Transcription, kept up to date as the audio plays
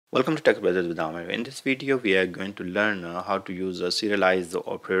Welcome to Tech Brothers with Amir. In this video, we are going to learn how to use a serialize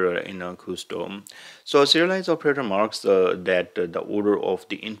operator in a Kusto. So, a serialize operator marks that the order of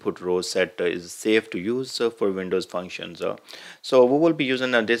the input row set is safe to use for Windows functions. So, we will be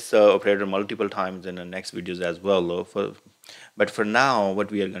using this operator multiple times in the next videos as well. But for now,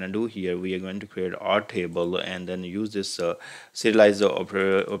 what we are going to do here, we are going to create our table and then use this serialize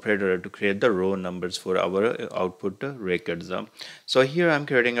operator to create the row numbers for our output records. So here I'm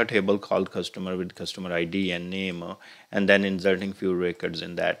creating a table called customer with customer ID and name and then inserting few records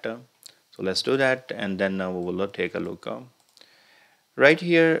in that. So let's do that and then we will take a look. Right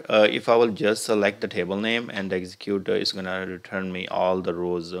here, if I will just select the table name and execute, it's gonna return me all the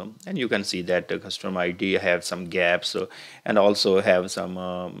rows, and you can see that the customer ID have some gaps and also have some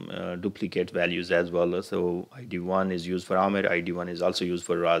duplicate values as well. So ID1 is used for Ahmed, ID1 is also used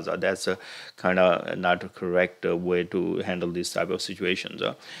for Raza. That's a kind of not a correct way to handle this type of situations.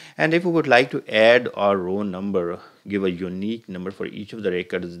 And if we would like to add our row number, give a unique number for each of the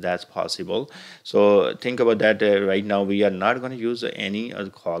records, that's possible. So think about that. Right now we are not going to use any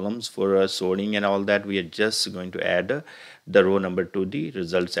columns for sorting and all that. We are just going to add the row number to the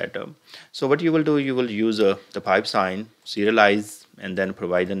result set. So what you will do, you will use the pipe sign serialize and then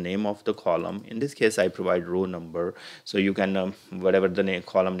provide the name of the column. In this case I provide row number, so you can whatever the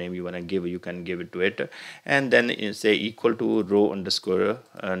column name you want to give, you can give it to it, and then say equal to row underscore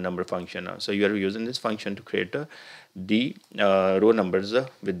number function. So you are using this function to create the row numbers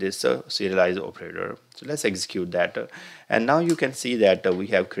with this serialize operator. So let's execute that, and now you can see that we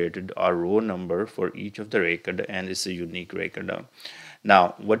have created our row number for each of the record, and it's a unique record.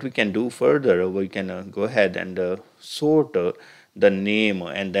 Now what we can do further, we can go ahead and sort the name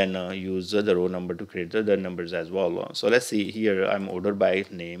and then use the row number to create the numbers as well. So let's see here, I'm ordered by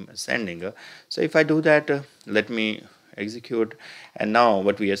name ascending. So if I do that, let me execute, and now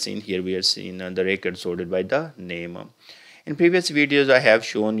what we are seeing here, we are seeing the record sorted by the name. In previous videos I have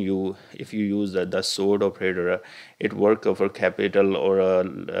shown you, if you use the sort operator, it works for capital or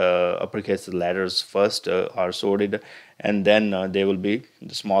uppercase letters first are sorted, and then they will be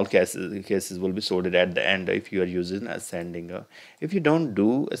the small cases will be sorted at the end if you are using ascending. If you don't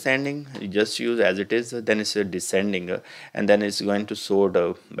do ascending, you just use as it is, then it's a descending, and then it's going to sort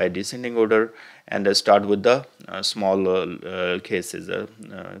by descending order and start with the small cases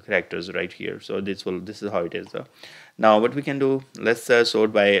characters right here. So this is how it is. Now what we can do, let's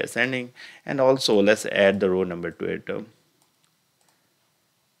sort by ascending, and also let's add the row number to it.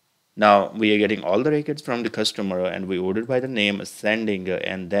 Now we are getting all the records from the customer, and we ordered by the name ascending,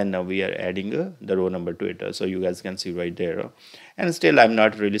 and then we are adding the row number to it. So you guys can see right there. And still I'm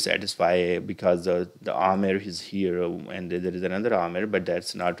not really satisfied because the Amir is here, and there is another Amir, but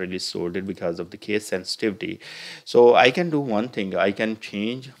that's not really sorted because of the case sensitivity. So I can do one thing, I can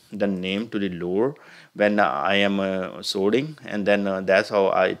change the name to the lower when I am sorting, and then that's how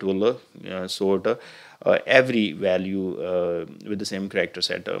it will sort every value with the same character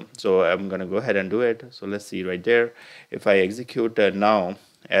set. So I'm gonna go ahead and do it. So let's see right there, if I execute now,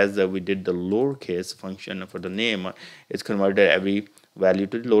 as we did the lowercase function for the name, it's converted every value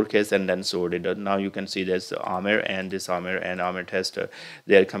to the lowercase and then sorted. Now you can see there's Amir and this Amir and Amir test,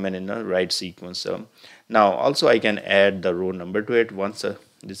 they are coming in the right sequence. Now also I can add the row number to it. Once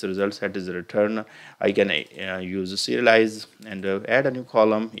this result set is returned, I can use serialize and add a new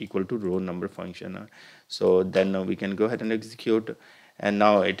column equal to row number function. So then we can go ahead and execute, and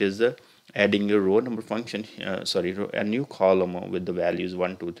now it is adding a row number function, a new column with the values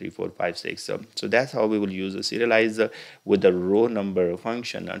 1 2 3 4 5 6. So that's how we will use a serialize with the row number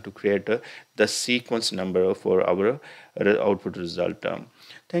function to create the sequence number for our output result.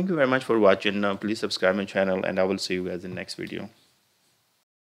 Thank you very much for watching. Please subscribe my channel, and I will see you guys in the next video.